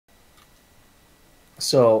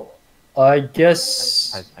So, I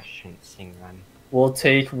guess I shouldn't sing then. we'll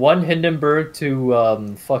take one Hindenburg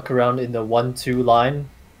to fuck around in the 1-2 line.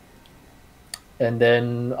 And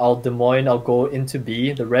then Des Moines, I'll go into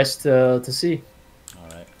B, the rest to C.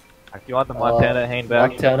 Alright. If you want the Montana hang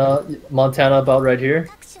back. Montana about right here.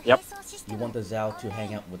 Yep. You want the Zhao to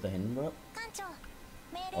hang out with the Hindenburg?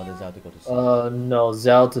 Or the Zhao to go to C? No,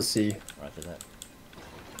 Zhao to C. Roger that.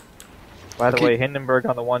 By the way, Hindenburg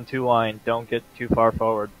on the 1-2 line, don't get too far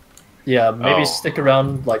forward. Yeah, maybe stick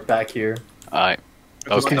around like back here. Alright.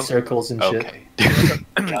 Those two circles and shit. Okay.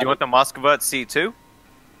 Do you want the Moskva at C2?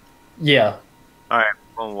 Yeah. Alright,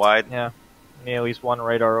 going wide. Yeah. Need at least one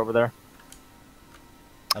radar over there.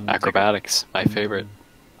 Acrobatics, my favorite.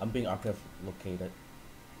 I'm being RPF located.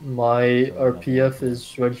 My RPF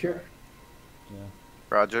is right here. Yeah.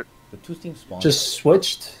 Roger. The two teams spawn. Just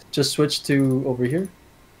switched to over here.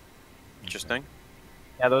 Interesting.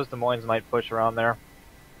 Yeah, those Des Moines might push around there.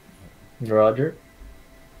 Roger.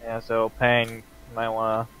 Yeah, so Pang, you might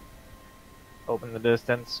want to open the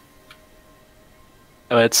distance.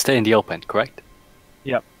 Let's stay in the open, correct?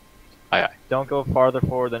 Yep. Aye aye. Don't go farther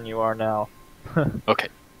forward than you are now. Okay.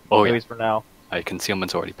 Oh At yeah. least for now.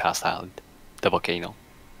 Concealment's already past the island. The volcano.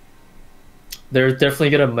 They're definitely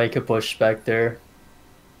gonna make a push back there.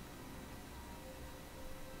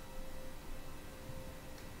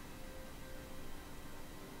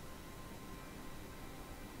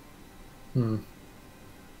 Hmm.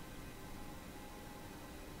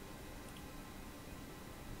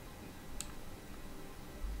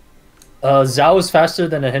 Zhao is faster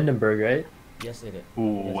than a Hindenburg, right? Yes, it is.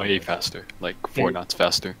 Ooh, Yes, way it is. faster. Like 4 knots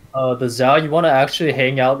faster. The Zhao, you want to actually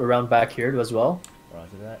hang out around back here as well?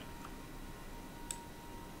 Roger that.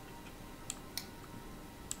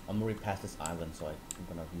 I'm gonna repass this island, so I'm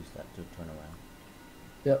gonna use that to turn around.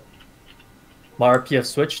 Yep. My RPF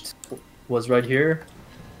switched, was right here,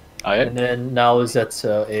 Aye. and then now is at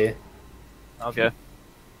A. Okay.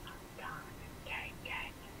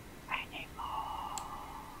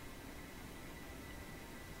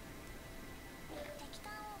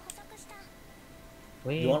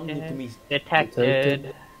 You want me to be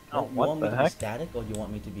Detected. Oh, you what want the me to be heck? static, or you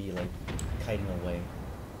want me to be like kiting away?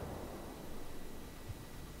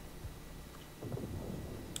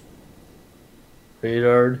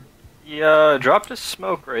 Radar. Yeah, dropped a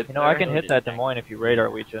smoke right You there. know, I can hit that Des Moines if you radar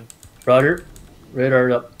Weechin. Roger.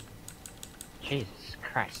 Radar up. Jesus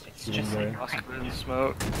Christ, it's You just were- like... Moskva in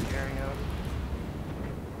smoke. Carrying out.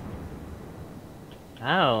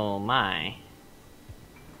 Oh my.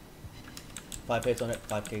 5 hits on it,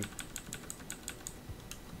 5k.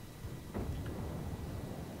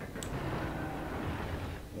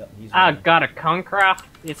 Yep, he's Ah, running. got a Conqueror?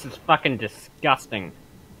 This is fucking disgusting.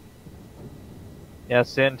 Yeah,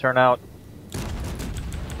 Sin, turn out.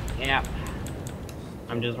 Yep.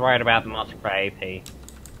 I'm just worried about the Moskva AP.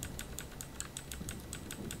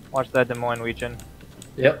 Watch that Des Moines Weechin.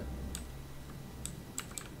 Yep.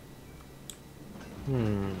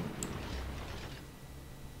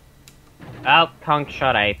 Oh, Conk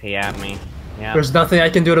shot AP at me. Yeah. There's nothing I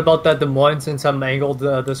can do about that Des Moines since I'm angled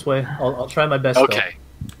this way. I'll try my best. Okay.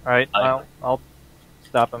 Alright, I'll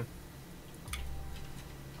stop him.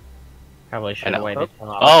 Probably should have know. waited till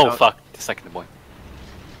Oh, fuck. The second point.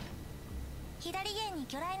 左舷に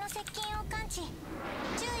魚雷の接近を感知。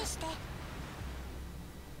注意して。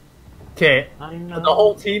 Okay. I The know.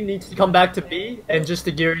 whole team needs to come back to B and just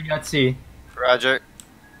the gearing at C. Roger.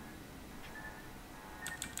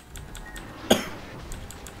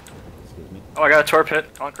 Excuse me. Oh, I got a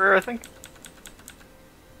torped Conqueror, I think.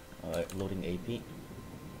 Alright, loading AP.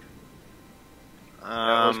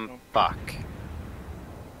 Fuck.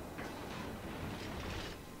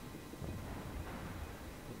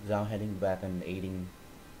 Zhao heading back and aiding.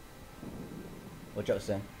 Watch out,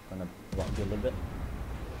 Sam. Gonna block you a little bit.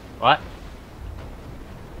 What?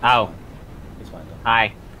 Oh, It's fine though.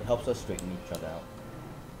 hi. It helps us straighten each other out.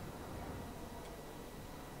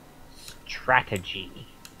 Strategy.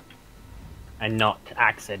 And not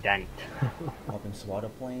accident. Popping swatter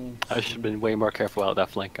plane. I should have been way more careful out that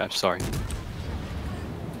flank. I'm sorry.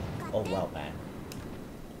 Oh wow, man.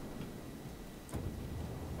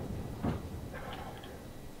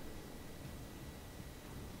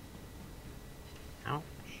 Ouch.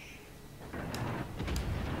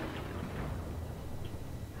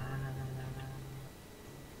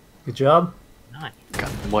 Good job. Nice. God,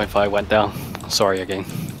 the Wi-Fi went down. Sorry again.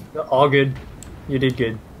 All good. You did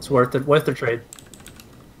good. It's worth it. Worth the trade.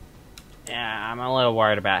 Yeah, I'm a little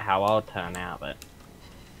worried about how I'll turn out, but...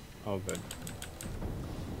 Oh, good.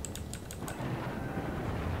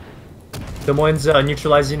 Des Moines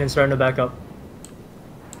neutralizing and starting to back up.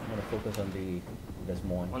 want to focus on the Des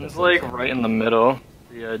Moines. One's the like center. right in the middle.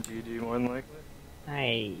 The GG one likely.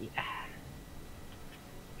 Hey.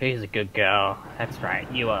 Who's a good girl? That's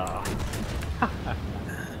right, you are.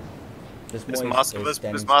 Des This Moines Moskva is was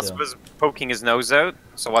standing Moskva's poking his nose out,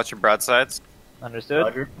 so watch your broadsides. Understood?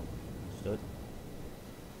 Roger. still. Stood.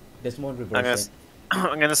 Des Moines I'm gonna, reversing.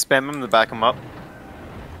 I'm gonna spam him to back him up.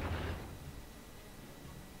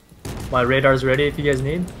 My radar's ready if you guys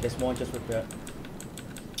need. Des Moines just repair.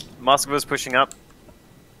 Moskva's pushing up.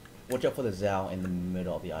 Watch out for the Zhao in the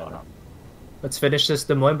middle of the island. Let's finish this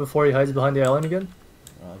Des Moines before he hides behind the island again.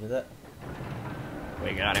 Roger that.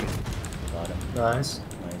 We got him. Got him. Nice.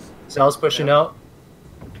 Nice. Sal's pushing out.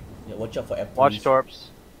 Yeah, watch out for F3s. Watch torps.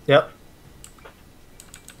 Yep.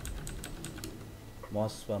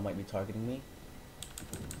 Moskva might be targeting me.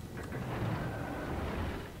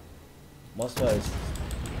 Moskva is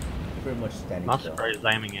pretty much standing still. Moskva is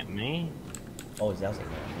aiming at me. Oh, Zhao's like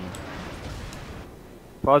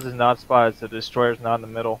Pause is not spotted, so destroyer's not in the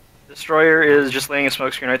middle. Destroyer is just laying a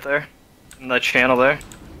smoke screen right there. In that channel there.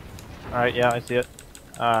 Alright, yeah, I see it.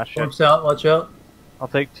 Ah, shit. Torps out, watch out. I'll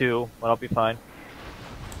take 2, but I'll be fine.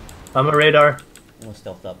 I'm a radar. Almost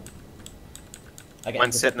stealthed up. I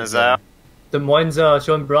One's sitting intercept his the Zhao. out. Des Moines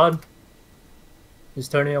showing broad. He's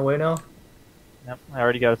turning away now. Yep, I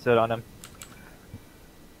already got a sit on him.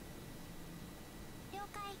 了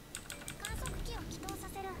解観測機を起動さ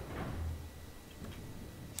せる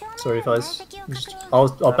Sorry, 正面 Fuzz. の面積を確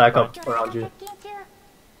認 I'll back up 巨大な around you. 接近中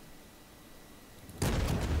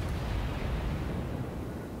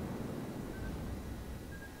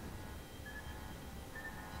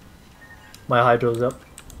My hydro's up.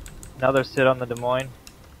 Another sit on the Des Moines.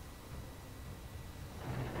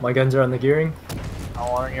 My guns are on the gearing. How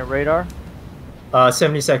long on your radar?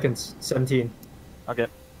 70 seconds. 17. Okay.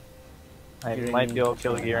 I Gearing might be able to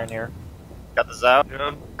kill the gear in now. here. Got the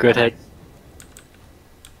Zao. Good hit.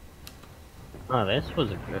 Oh, this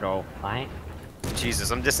was a good old fight. Jesus,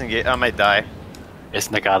 I'm disengaged. I might die. Is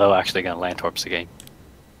Nagato actually gonna land torps again?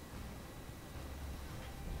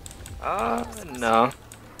 No.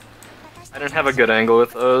 I didn't have a good angle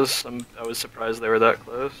with those. I was surprised they were that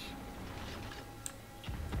close.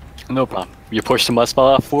 No problem. You push the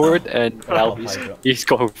Muspala forward, and now Hydra. he's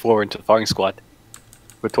going forward into the firing squad.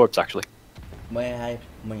 With torps, actually. May I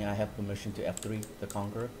have permission to F3 the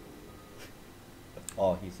Conqueror?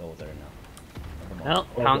 Oh, he's over there now. Never mind.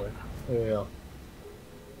 Well, There we go.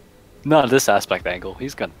 Not this aspect angle.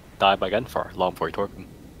 He's gonna die by gunfire long before you torp him.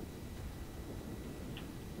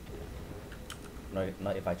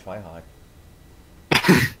 Not if I try hard.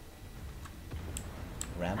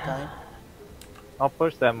 Ram time? I'll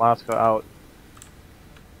push that Moscow out.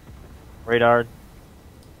 Radar.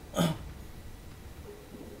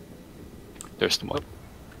 There's the one.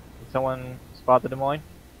 Did someone spot the Des Moines?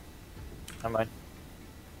 Never mind.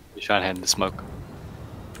 He's trying to hand the smoke.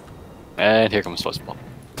 And here comes Fuzzball.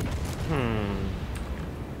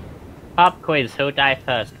 Pop quiz, who died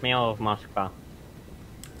first, me or Moskva?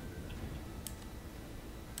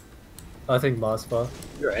 I think Moskva.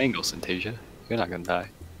 Your angle, Synthesia. You're not gonna die.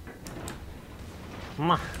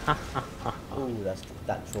 Ooh,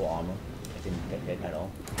 that troll armor. I didn't get hit at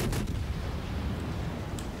all.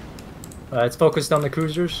 It's focused on the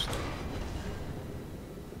cruisers.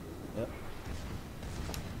 Yep.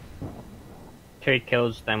 2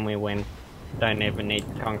 kills, then we win. Don't even need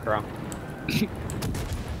Conqueror.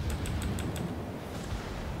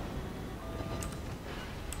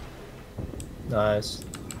 Nice.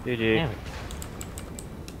 GG. Yeah.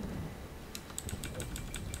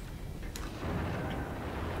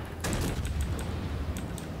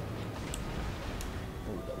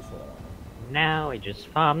 Ooh, that was troll armor. Now we just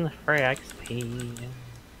farm the free XP.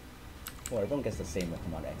 Well, everyone gets the same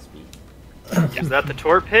amount of XP. Is that the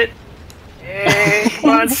torp hit? Yay! Come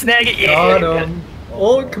on, snag it! Yeah! Got him.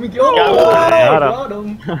 Oh, can we go? Got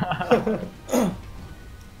him.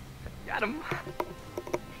 Got him.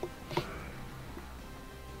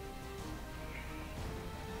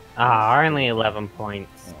 Ah, only 11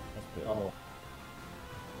 points. Oh, that's good. Oh.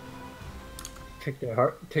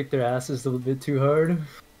 Kick their asses a little bit too hard.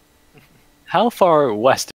 How far west